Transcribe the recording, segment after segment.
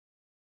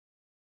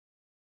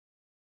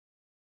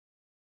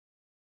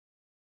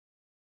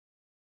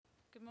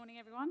Good morning,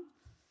 everyone.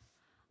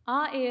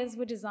 Our ears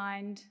were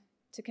designed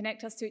to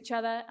connect us to each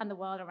other and the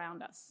world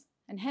around us.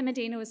 And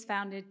Hemideina was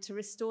founded to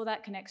restore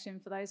that connection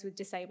for those with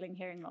disabling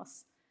hearing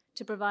loss,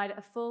 to provide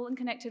a full and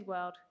connected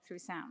world through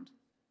sound.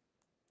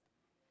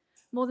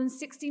 More than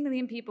 60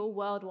 million people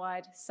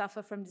worldwide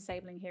suffer from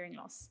disabling hearing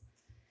loss.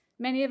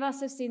 Many of us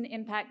have seen the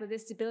impact that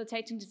this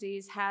debilitating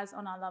disease has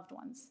on our loved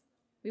ones.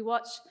 We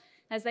watch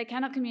as they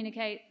cannot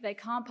communicate, they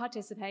can't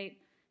participate,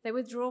 they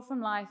withdraw from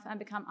life and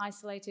become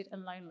isolated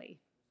and lonely.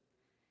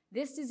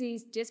 This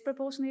disease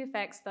disproportionately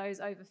affects those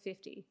over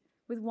 50,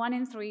 with 1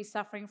 in 3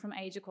 suffering from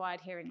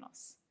age-acquired hearing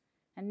loss.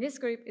 And this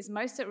group is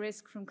most at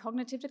risk from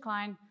cognitive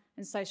decline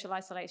and social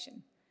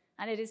isolation.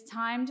 And it is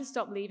time to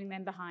stop leaving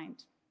them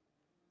behind.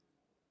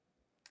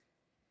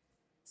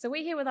 So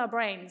we hear with our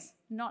brains,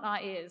 not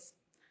our ears.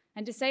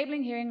 And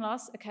disabling hearing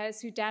loss occurs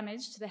through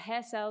damage to the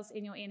hair cells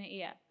in your inner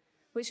ear,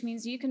 which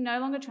means you can no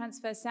longer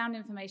transfer sound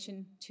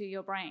information to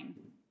your brain.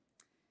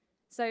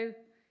 So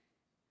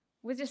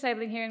with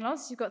disabling hearing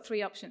loss, you've got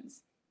 3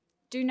 options.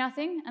 Do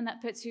nothing, and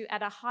that puts you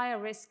at a higher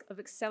risk of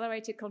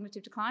accelerated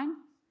cognitive decline.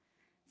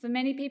 For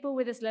many people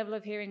with this level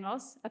of hearing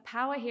loss, a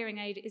power hearing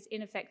aid is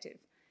ineffective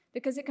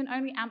because it can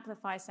only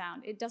amplify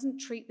sound. It doesn't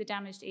treat the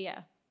damaged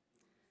ear.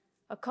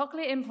 A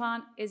cochlear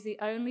implant is the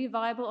only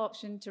viable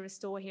option to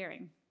restore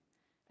hearing.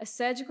 A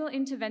surgical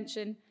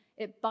intervention,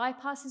 it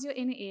bypasses your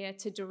inner ear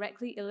to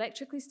directly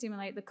electrically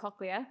stimulate the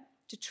cochlea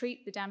to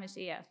treat the damaged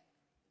ear.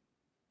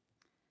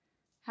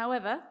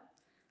 However,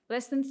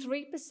 less than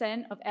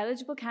 3% of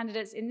eligible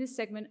candidates in this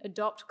segment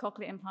adopt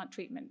cochlear implant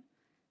treatment.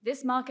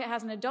 This market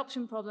has an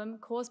adoption problem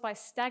caused by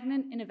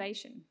stagnant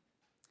innovation.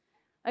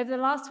 Over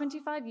the last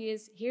 25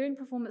 years, hearing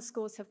performance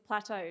scores have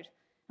plateaued,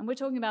 and we're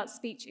talking about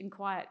speech in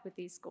quiet with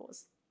these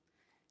scores.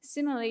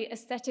 Similarly,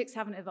 aesthetics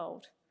haven't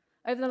evolved.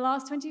 Over the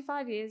last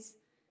 25 years,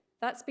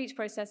 that speech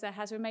processor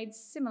has remained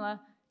similar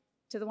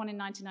to the one in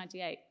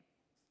 1998.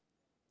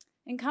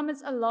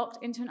 Incumbents are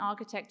locked into an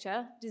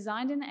architecture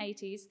designed in the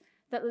 80s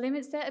that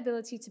limits their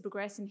ability to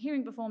progress in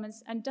hearing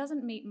performance and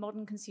doesn't meet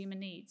modern consumer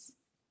needs.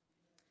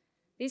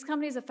 These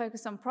companies are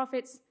focused on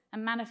profits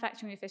and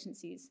manufacturing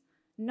efficiencies,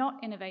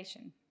 not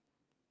innovation.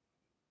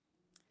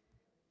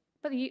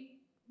 But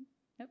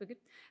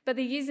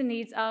the user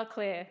needs are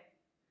clear.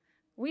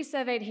 We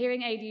surveyed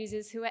hearing aid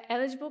users who are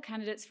eligible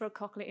candidates for a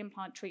cochlear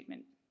implant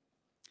treatment.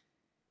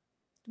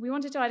 We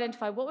wanted to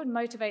identify what would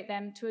motivate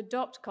them to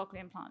adopt cochlear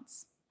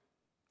implants.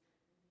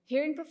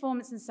 Hearing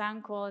performance and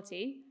sound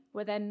quality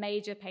were their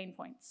major pain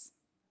points.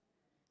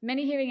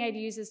 Many hearing aid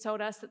users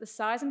told us that the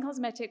size and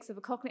cosmetics of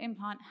a cochlear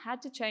implant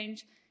had to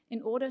change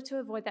in order to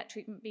avoid that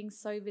treatment being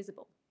so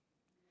visible.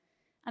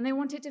 And they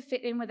wanted to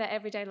fit in with their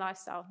everyday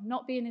lifestyle,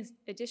 not be an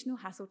additional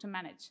hassle to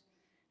manage.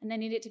 And they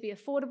needed it to be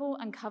affordable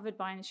and covered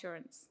by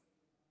insurance.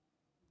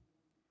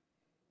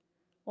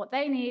 What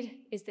they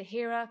need is the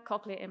Hearer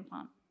cochlear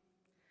implant.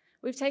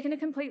 We've taken a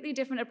completely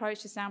different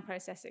approach to sound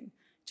processing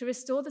to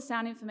restore the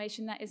sound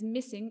information that is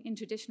missing in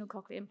traditional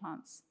cochlear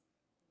implants.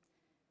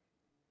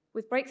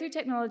 With breakthrough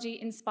technology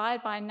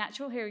inspired by a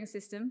natural hearing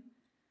system,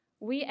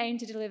 we aim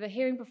to deliver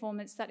hearing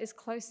performance that is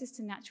closest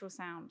to natural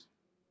sound.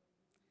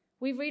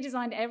 We've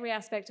redesigned every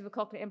aspect of a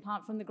cochlear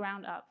implant from the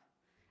ground up.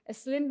 A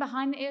slim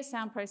behind-the-ear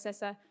sound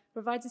processor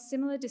provides a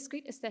similar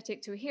discrete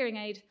aesthetic to a hearing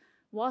aid,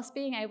 whilst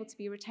being able to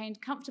be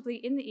retained comfortably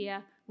in the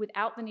ear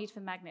without the need for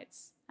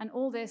magnets, and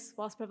all this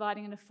whilst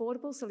providing an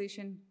affordable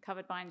solution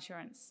covered by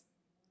insurance.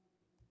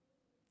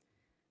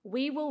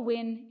 We will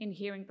win in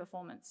hearing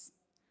performance.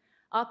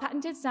 Our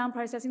patented sound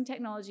processing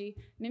technology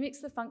mimics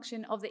the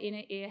function of the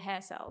inner ear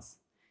hair cells.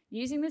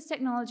 Using this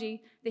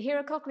technology, the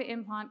Hearer cochlear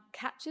implant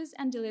captures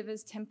and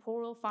delivers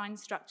temporal fine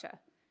structure.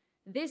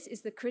 This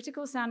is the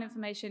critical sound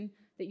information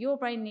that your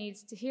brain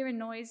needs to hear a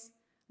noise,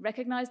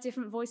 recognize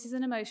different voices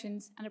and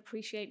emotions, and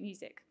appreciate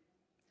music.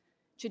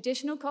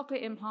 Traditional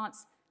cochlear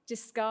implants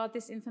discard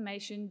this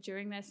information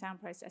during their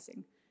sound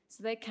processing,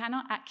 so they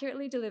cannot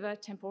accurately deliver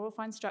temporal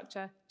fine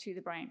structure to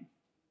the brain.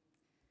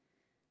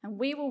 And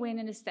we will win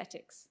in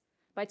aesthetics.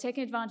 By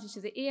taking advantage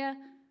of the ear,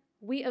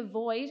 we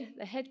avoid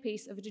the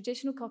headpiece of a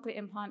traditional cochlear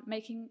implant,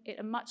 making it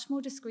a much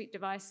more discrete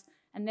device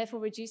and therefore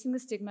reducing the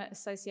stigma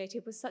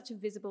associated with such a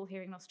visible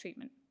hearing loss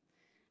treatment.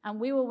 And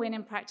we will win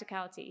in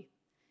practicality.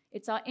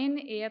 It's our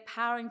in-ear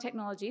powering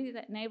technology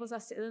that enables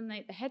us to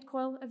eliminate the head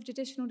coil of a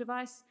traditional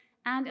device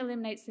and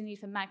eliminates the need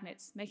for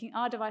magnets, making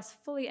our device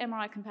fully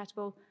MRI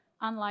compatible,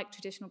 unlike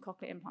traditional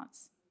cochlear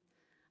implants.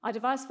 Our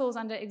device falls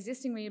under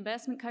existing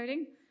reimbursement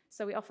coding,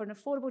 so we offer an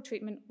affordable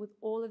treatment with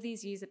all of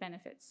these user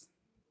benefits.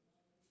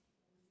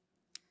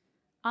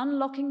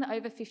 Unlocking the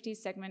over 50s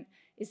segment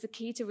is the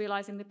key to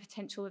realizing the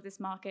potential of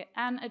this market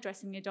and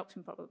addressing the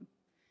adoption problem.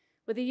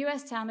 With a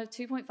US TAM of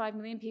 2.5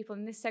 million people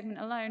in this segment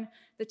alone,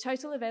 the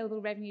total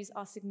available revenues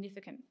are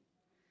significant.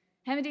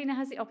 Hemideina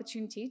has the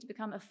opportunity to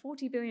become a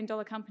 $40 billion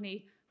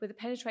company with a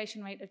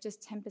penetration rate of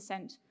just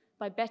 10%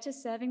 by better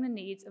serving the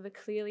needs of a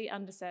clearly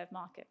underserved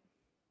market.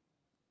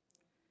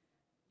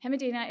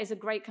 Hemideina is a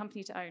great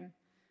company to own.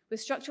 With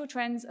structural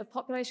trends of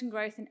population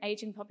growth and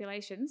aging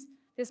populations,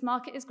 this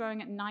market is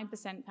growing at 9%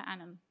 per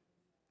annum.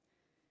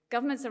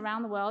 Governments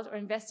around the world are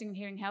investing in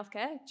hearing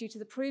healthcare due to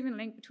the proven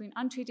link between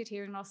untreated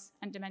hearing loss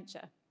and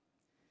dementia.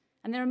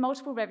 And there are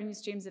multiple revenue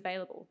streams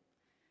available.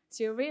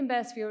 So you're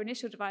reimbursed for your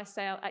initial device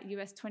sale at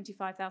US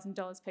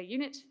 $25,000 per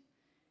unit.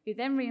 You're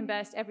then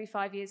reimbursed every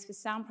 5 years for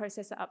sound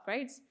processor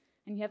upgrades,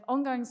 and you have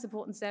ongoing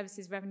support and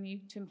services revenue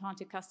to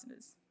implanted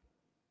customers.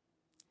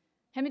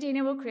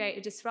 Hemideina will create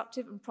a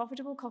disruptive and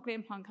profitable cochlear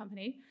implant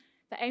company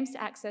that aims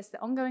to access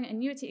the ongoing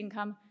annuity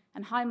income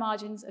and high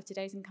margins of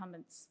today's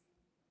incumbents.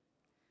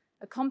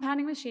 A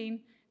compounding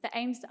machine that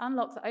aims to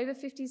unlock the over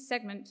 50s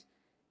segment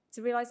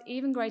to realize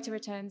even greater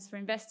returns for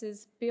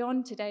investors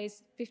beyond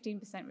today's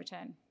 15%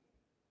 return.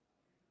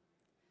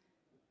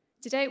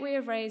 To date, we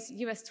have raised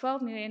US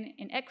 $12 million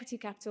in equity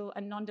capital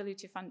and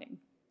non-dilutive funding.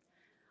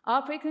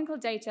 Our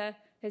preclinical data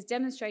has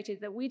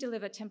demonstrated that we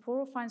deliver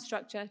temporal fine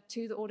structure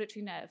to the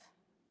auditory nerve.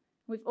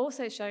 We've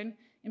also shown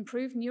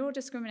improved neural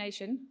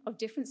discrimination of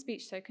different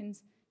speech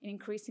tokens in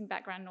increasing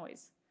background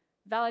noise,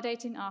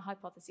 validating our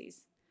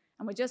hypotheses.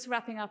 And we're just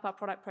wrapping up our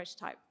product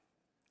prototype.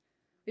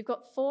 We've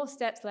got 4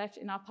 steps left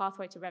in our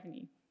pathway to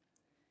revenue.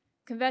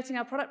 Converting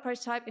our product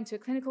prototype into a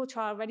clinical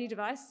trial-ready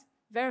device,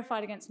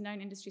 verified against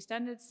known industry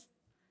standards.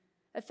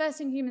 A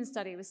first-in-human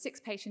study with 6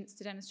 patients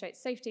to demonstrate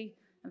safety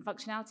and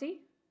functionality,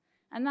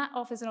 and that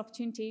offers an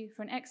opportunity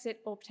for an exit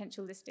or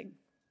potential listing.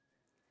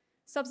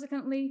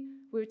 Subsequently,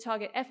 we would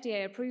target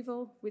FDA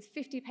approval with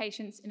 50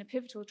 patients in a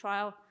pivotal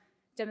trial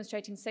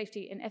demonstrating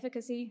safety and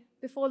efficacy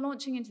before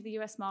launching into the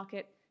US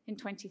market in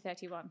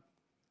 2031.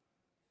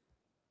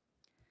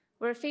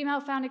 We're a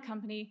female-founded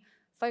company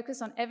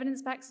focused on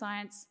evidence-backed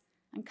science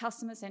and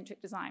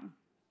customer-centric design.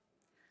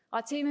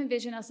 Our team and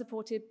vision are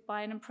supported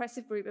by an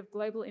impressive group of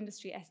global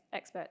industry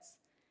experts,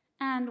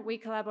 and we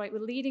collaborate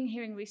with leading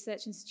hearing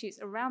research institutes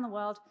around the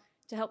world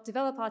to help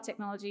develop our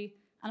technology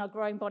and our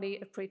growing body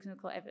of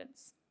preclinical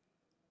evidence.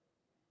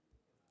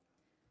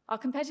 Our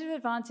competitive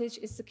advantage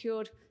is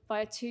secured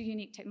via 2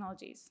 unique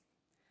technologies.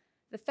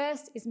 The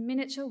first is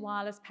miniature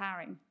wireless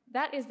powering.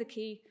 That is the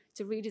key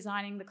to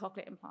redesigning the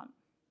cochlear implant.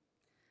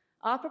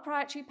 Our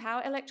proprietary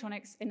power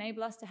electronics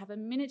enable us to have a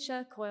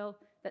miniature coil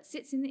that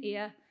sits in the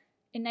ear,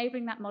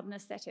 enabling that modern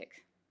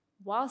aesthetic,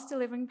 whilst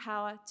delivering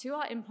power to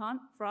our implant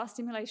for our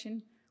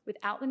stimulation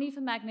without the need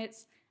for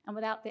magnets and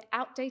without the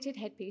outdated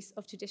headpiece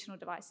of traditional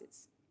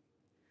devices.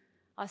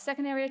 Our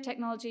second area of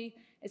technology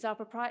is our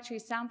proprietary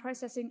sound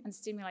processing and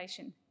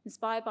stimulation,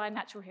 inspired by a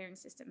natural hearing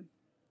system.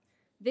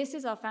 This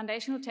is our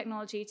foundational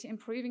technology to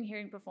improving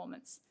hearing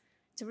performance,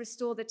 to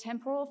restore the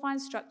temporal fine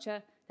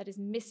structure that is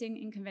missing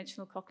in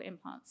conventional cochlear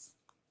implants.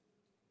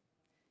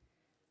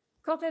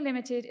 Cochlear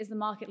Limited is the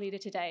market leader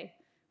today,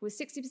 with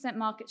 60%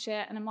 market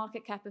share and a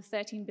market cap of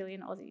 13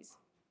 billion Aussies.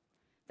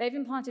 They've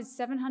implanted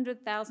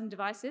 700,000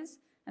 devices,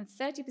 and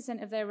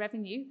 30% of their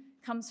revenue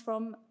comes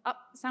from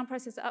sound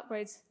processor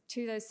upgrades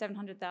to those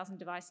 700,000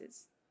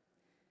 devices.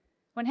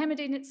 When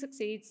Hemideina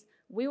succeeds,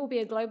 we will be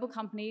a global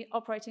company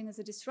operating as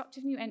a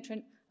disruptive new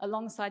entrant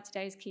alongside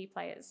today's key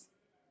players.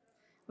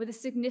 With a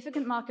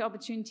significant market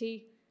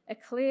opportunity, a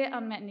clear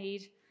unmet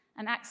need,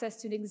 and access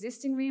to an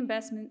existing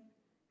reimbursement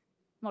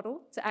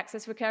model to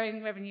access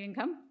recurring revenue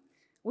income,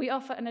 we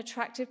offer an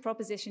attractive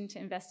proposition to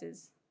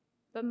investors.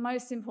 But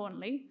most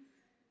importantly,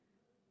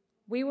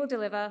 we will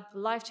deliver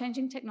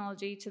life-changing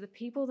technology to the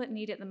people that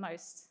need it the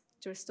most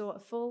to restore a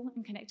full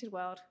and connected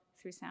world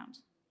through sound.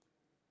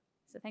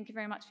 So thank you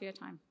very much for your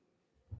time.